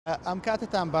ئەم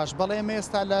کاتتان باش بەڵێ ئێمە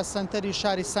ئێستا لە سنتەری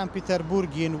شاری سان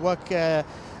پیتەربورگین وەک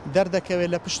دەردەکەوێت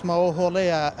لە پشتمەوە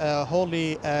هۆڵەیە هۆڵی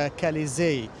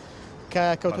کەلیزەی کە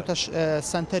کەوتوتە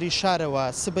سنتەری شارەوە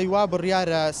سبەی وا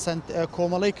بڕیارە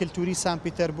کۆمەڵەی کللتوری سان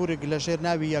پیتەربورگ لە ژێر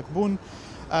ناوی یەکبوون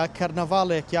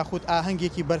کەرنەڤاڵێک یاخود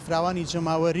ئاهەنگێکی بەرفراوانی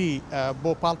جەماوەری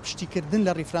بۆ پاڵپشتیکردن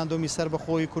لە ریفراندۆمی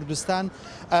سەربەخۆیی کوردستان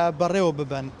بەڕێوە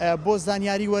ببن بۆ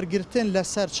زانیاری وەرگرتن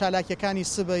لەسەر چالاکیەکانی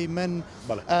سبەی من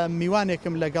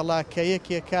میوانێکم لەگەڵا کە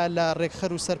یەکێکە لە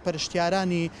ڕێکخەر و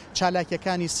سەرپەرشتیارانی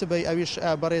چالاکیەکانی سبەی ئەویش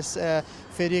بەڕێز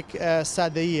فێریک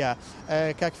سادەییە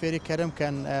کاک فێریک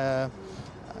کەرمکەن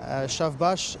شەف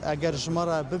باش ئەگەر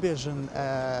ژمەڕە ببێژن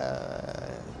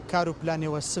کار و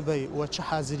پلانێوە سبەی وە چه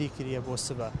حازری کردیە بۆ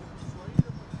سبە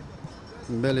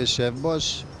بله شەف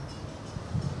باش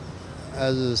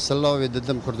ئەز سڵاوێ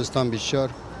دەدەم کوردستان بیشار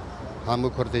هەموو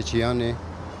کوردێکییانێ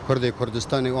کوردی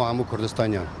کوردستانی و هەموو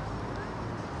کوردستانیان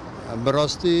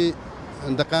بەڕاستی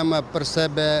دەقەمە پرسە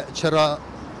بە چرا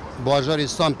باژاری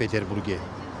سان پێتێربورگێ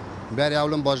بەری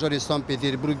ئەوڵم باژاری سان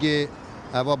پێتێربورگێ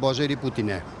ئەوە باژێری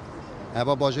پوتینە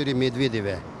ئەوە باژێری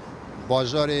مێدڤێدێڤە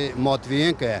باژاری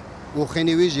ماتڤیێنکە و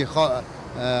خێنیویژی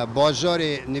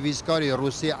باژاری نویسکاری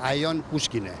رووسیا عیان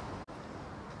پوشکینە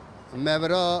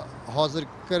مەورا حاضر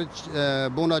کرد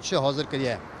بونا چه حاضر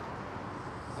کردیه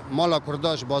مالا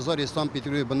کرداش بازاری سان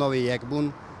پیتروی بناوی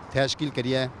یکبون تشکیل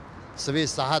کردیه سوی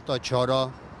ساعت تا چارا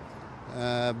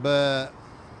به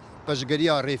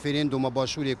پشگریا ریفراندوم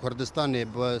باشوری کردستان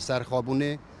به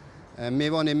سرخابونه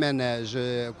میوان من ج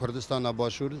کردستان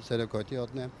باشور سرکاتی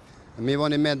آتنه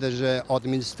میوان من ج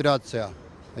ادمنستراتسیا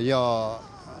یا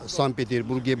سان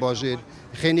پیتربورگی باجر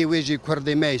خیلی ویژی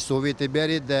کردی می سوویت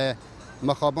برید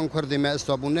مخابن کردی می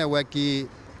استابونه وکی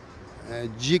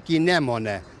جیکی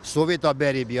نمانه سوویت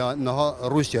بری بیا نه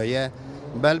روسیایه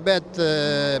بلبت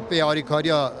پیاری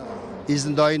کاریا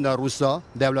ایزندایی نا روسا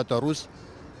دولت روس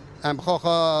ام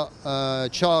خواها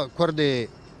چا کردی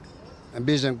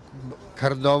بیشتر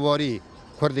کردواری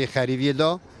کردی خریوی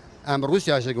دا ام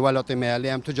روسیا شک ولایت ملی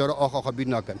ام تجار آخا بید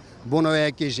نکن بنا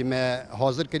یکیش ما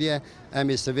حاضر کردیم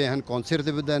ام سوی هن کنسرت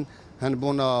بدن هن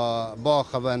بنا با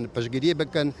خوان پشگیری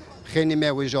بکن خیلی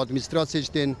ما ویژه ادمنستراسیون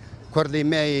شدن کردی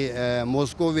ما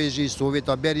مسکو ویژی سوویت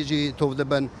بریجی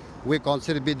توفدبن وی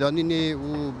کنسرت بدانینی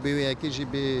و به یکیش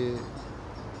به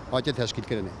آتش تشکیل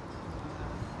کردن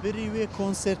بری وی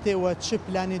کنسرتی و چه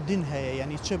پلان دین هیا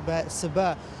یعنی چه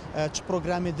سبا چه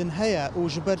پروگرام دین هیا و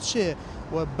جبر چه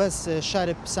و بس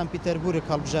شارب سان پیتربورگ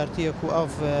هەڵبژارتیەک و ئەو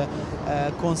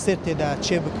کۆنسرتێدا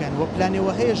چێ بکەن و پلانێ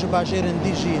وە هەیە ژ باژێرن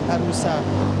دیژی هەروسا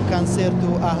کانسرت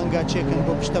و ئاهەنگا چێکن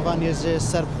بۆ پشتەوانێژێ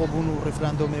سەربخۆبوون و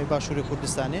ڕیفراندۆمی باشووری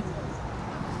کوردستانێ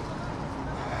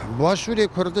باشووری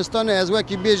کوردستان از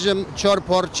وکی بێژم چهار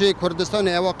پارچه کوردستان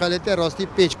ئەوە قەلەتە ڕاستی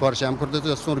پێنج پارچە ئەم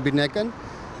کوردستان سۆر بیر نەکەن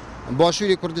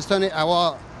باشووری کوردستان ئەوە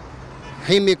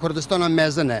هەیمی کوردستانە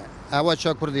مەزنە ئەوە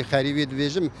چا کوردی خەریوی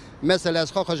دوێژم مەسەل ئەس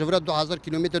خاخە ژورە 2000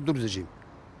 کیلومتر دوور دژیم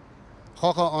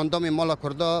خاخە ئاندامی ماڵا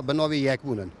کوردا بەناوی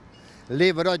یەکبوونن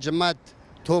لێڤرا جمەت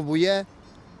تۆ بوویە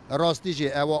ڕاستیژێ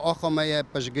ئەوە ئاخەمەیە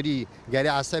پشگیری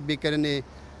گەری عەسەب بکردنێ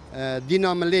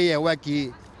دینا ملێیە وەکی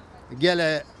گەلە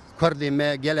کوردی مە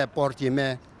گەلە پارتی مە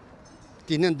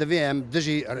تینن divê em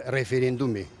dijî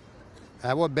referandumê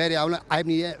ئەوە berê ew eyb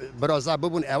نییە biraza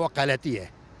bibûn ئەوە qeletî ye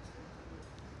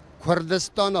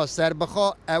Kurdistana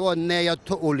serbixa ewa neya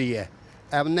tu oliye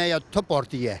ev neya tu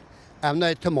partiye ev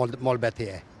neya tu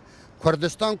malbetiye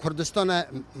Kurdistan Kurdistana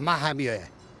mahamiye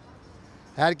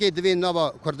herkê divê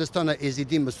nava Kurdistana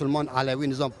êzîdî Müslüman Alevi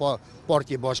nizam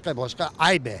partiye başka başka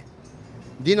aybe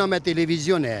dîna me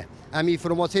televizyonê em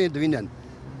informasyonê divînin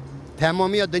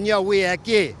temamiya dünya wê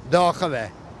yekê daxive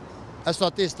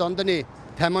esatê standinê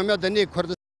temamiya dinê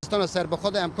Kurdistana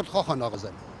serbixa de em Kurd xaxa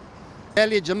naxizin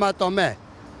gelê cemata me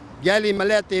gelê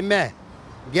miletê me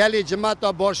gelê cemata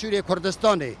başûrê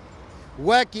Kurdistanê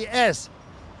wekî ez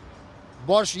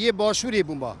yê başûrê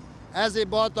bûma ez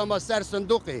ê bihatama ser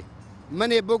sindoqê min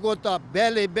ê bigota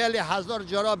belê belê hezar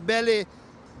cara belê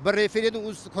bi referandum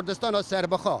û Kurdistana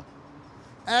serbixa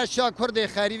ez şa Kurdê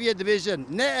xerîviyê dibêjin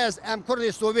ne ez em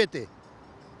Kurdê Sovyetê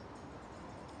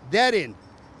derên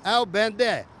ew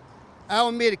bende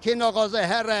ew mêr kê naxaze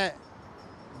here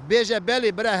bêje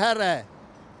belê bire here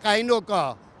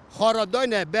qaynoka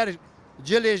xaradayne ber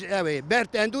cilê evê ber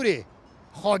tendûrê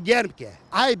xwe germ ke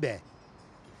aybe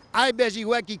aybe jî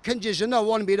wekî kincê jina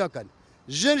wan mêra kin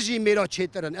jin jî mêra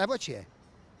çêtirin ev çi ye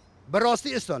bi rastî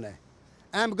istane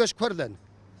em giş Kurdin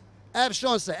ev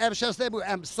şanse ev şanse bû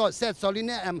em sed salî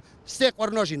ne em sê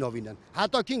qurna jî navînin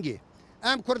heta kingê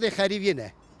em Kurdê xerîviyê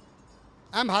ne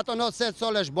em heta na sed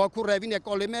sal ji Bakur revînek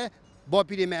alê me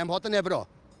bapîrê me em hatin evra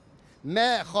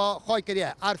ما خواهی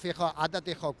کریه عرفی خواه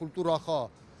عادت خواه کلتور خواه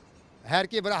هر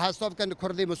کی برای حساب کن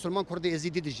کردی مسلمان کردی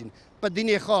ازیدی دیجین په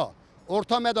دینی خواه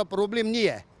ارتا مدا پروبلم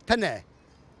نیه تنه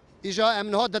ایجا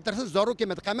امنها دترسن زارو که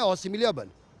متقامه آسیمیلیا بن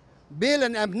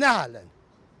بیلن ام نهالن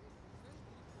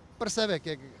پرسوه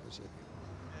که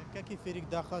كاكي فريق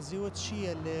داخازيوت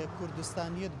شيء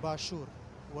لكردستانية باشور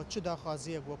وش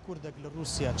داخازيك وكردك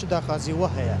لروسيا شو داخازي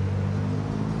وهي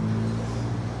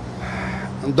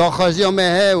داخازی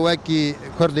ما هي وكي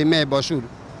كردي ما باشور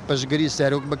پشگری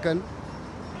سروک بکن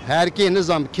هر کی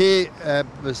نظام کی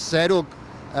سروک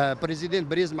پرزیدنت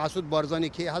بریز مسعود بارزانی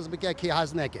کی حزب که کی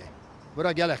حز نکه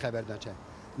برا گله خبر داشته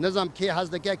نظام کی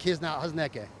حز نکه کی حز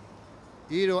نکه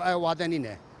ایرو وعدنی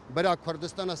نه برا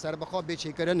کردستان سربخوا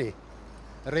بیچیکرنی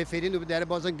رفرندوم در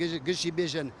بازن گشی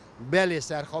بیشن بله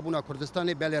سرخابونا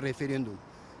کردستان بله رفرندوم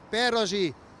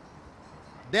پیراجی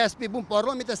دست بیبون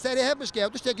پارلمانت سریه بش که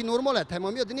اوتش که نرماله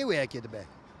تمامی دنیا ویا کید به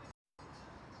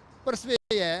پرسویه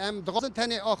ام دغزن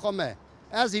تنه آخامه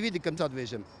از ایوی دکم تاد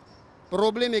ویشم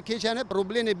پروبلمی که چنه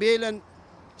پروبلم بیلن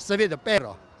سوید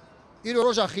پیرا ایرو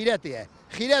روزا خیرتیه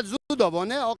خیرت زود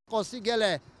آوانه آقاسی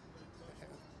گله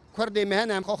کردی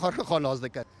مهن هم خلاص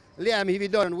دکر لی هم هیوی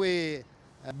دارن وی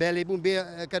بله بون بی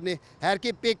کرنه هر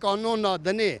کی پی قانون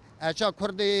نادنه اچا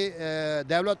کردی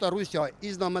دولت روسیا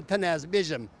ایزنامه تنه از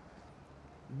بیشم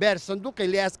بر صندوقی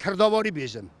لی از کردواری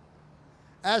بیشم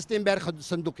از تیم بر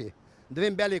صندوقی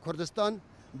دویم بله کردستان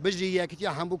بجی یکیتی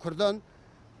همبو کردان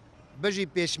بجی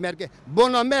پیشمرگه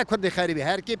بونامه کردی خریبی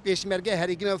هر کی پیشمرگه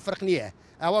هرگی فرق نیه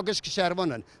اواگش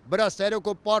کشوردانن برای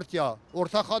سرکو پارتیا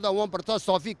ارتا خدا وان پرتا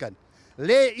صافی کن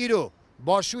لی ایرو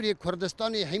باشوری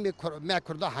کردستانی همی ما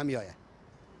کرده همیایه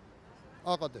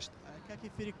آقا داشت كاكي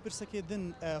فريق برسكي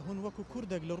دن هون وكو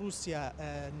كردك لروسيا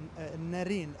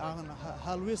نارين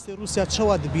هالويست روسيا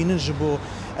تشواد بينجبو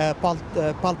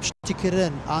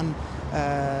پاڵپشتیکردن عن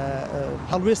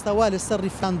هالويست والي سر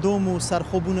ریفراندۆم و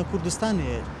سرخوبونا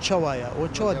كردستاني تشوايا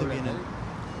وتشواد بينن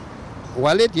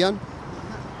والديان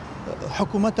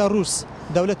حكومة روس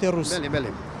دولة روس بله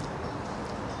بله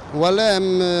ولا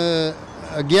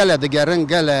گله دگرن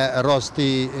گله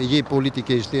راستی یه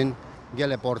پولیتیکیشتین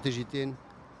گله پارتیجیتین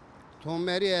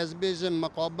تومری از بیشم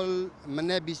مقابل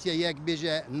من بیسته یک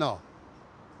بیشه نه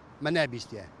من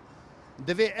بیسته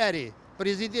دوی اری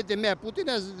پرزیدنت ما پوتین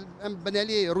از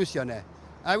بنالی روسیا نه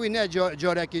اوی نه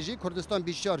جارکیجی کردستان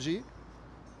بیشترجی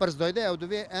پرز داده او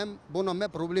دوی ام بنا ما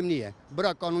پروبلم نیه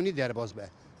برا قانونی درباز به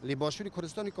لیباشوری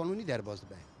کردستانی قانونی درباز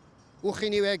به او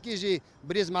خینی وکیجی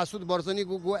بریز مسعود بارزانی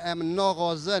گو ام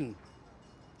ناغازن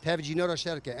تفجینا را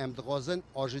شرکه ام دغازن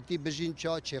آجتی بجین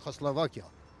چخسلواکیا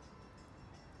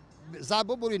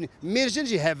زعبو بورین مرجن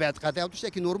جی هفت قطعه اوتش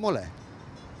که نرماله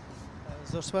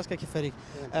زۆر سپاس کاکی فەریک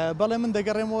بەڵێ من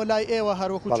دەگەڕێمەوە لای ئێوە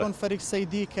هەروەکو چۆن فەریک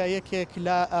سەیدی کە یەکێک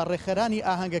لە ڕێخەرانی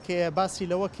ئاهەنگەکەیە باسی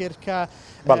لەوە کرد کە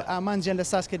ئامانجیان لە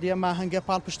سازکردی ئەم ئاهەنگە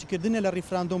پاڵپشتیکردنە لە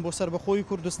ریفراندۆم بۆ سەربەخۆیی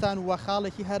کوردستان و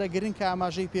خاڵێکی هەرە گرنگ کە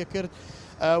ئاماژەی پێکرد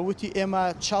وتی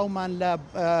ئێمە چاومان لە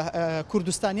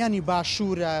کوردستانیانی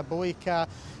باشوورە بەوەی کە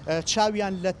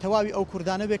چاویان لە تەواوی ئەو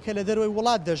کوردانە بێت کە لە دەروی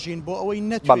وڵات دەژین بۆ ئەوەی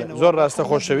نەتوانێت زۆر ڕاستە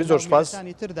خۆشەوی زۆر سپاس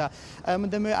تردا من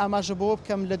دەمەوێت ئاماژە بۆ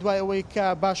بکەم لە دوای ئەوەی کە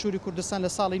باشووری کوردستان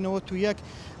لە ساڵی 91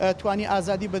 توانی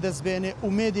ئازادی بەدەستبێنێ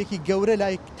ئومێدێکی گەورە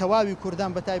لای تەواوی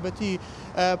کوردان بە تایبەتی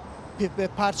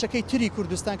پارچەکەی تری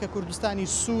کوردستان کە کوردستانی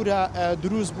سوورە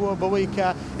دروست بووە بەوەی کە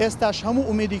ئێستاش هەموو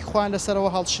ئومێدی خوان لەسەرەوە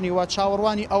هەڵچنیوە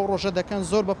چاوەڕوانی ئەو ڕۆژە دەکەن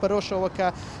زۆر بە پەرۆشەوە کە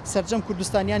سەرجەم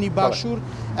کوردستانیانی باشوور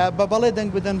بە بەڵێ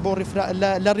دەنگ بدەن بۆ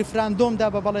لە ریفراندۆمدا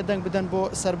بە بەڵێ دەنگ بدەن بۆ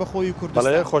سربەخۆیی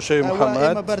کوردستان خۆشەوی محەممەد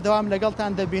ئێمە بەردەوام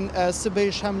لەگەڵتان دەبین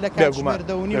سبەیش هەم لە کاتژمێر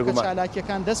دەونی کە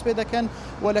چالاکیەکان دەست پێ دەکەن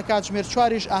و لە کاتژمێر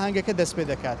 4 ئاهەنگەکە دەست پێ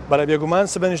دەکات بەڵێ بێگومان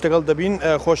سبەنیش لەگەڵ دەبین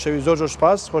خۆشەوی زۆر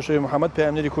سپاس خۆشەوی محەممەد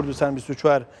پەیامنەری کوردستان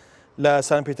 24 لە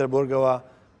سان پیتەربۆرگەوە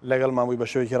لەگەڵ مامووی بە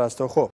شێوەیەکی ڕاستەوخۆ